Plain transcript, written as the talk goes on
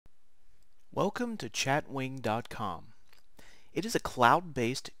Welcome to Chatwing.com. It is a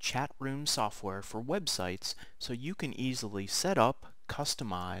cloud-based chat room software for websites so you can easily set up,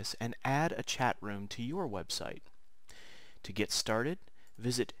 customize, and add a chat room to your website. To get started,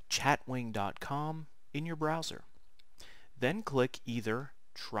 visit Chatwing.com in your browser. Then click either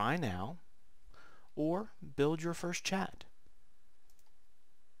Try Now or Build Your First Chat.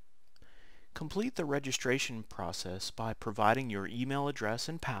 Complete the registration process by providing your email address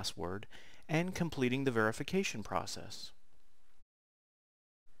and password and completing the verification process.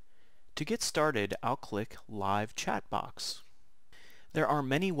 To get started, I'll click Live Chatbox. There are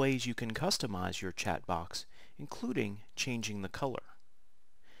many ways you can customize your chatbox, including changing the color.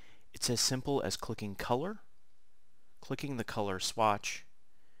 It's as simple as clicking Color, clicking the color swatch,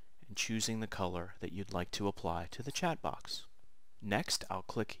 and choosing the color that you'd like to apply to the chatbox. Next, I'll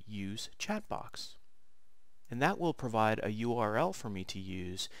click Use Chatbox, and that will provide a URL for me to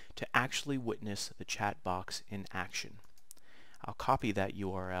use to actually witness the chatbox in action. I'll copy that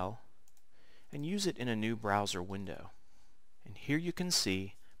URL and use it in a new browser window. And here you can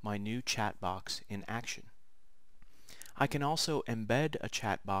see my new chatbox in action. I can also embed a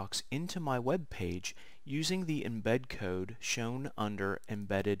chatbox into my web page using the embed code shown under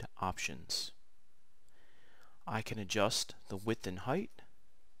Embedded Options. I can adjust the width and height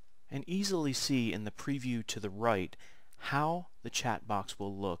and easily see in the preview to the right how the chatbox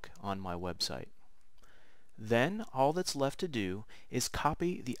will look on my website. Then all that's left to do is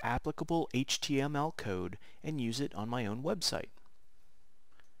copy the applicable HTML code and use it on my own website.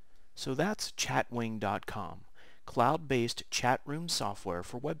 So that's Chatwing.com, cloud-based chat room software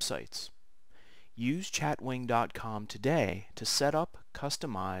for websites. Use Chatwing.com today to set up,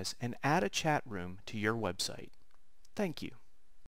 customize, and add a chat room to your website. Thank you.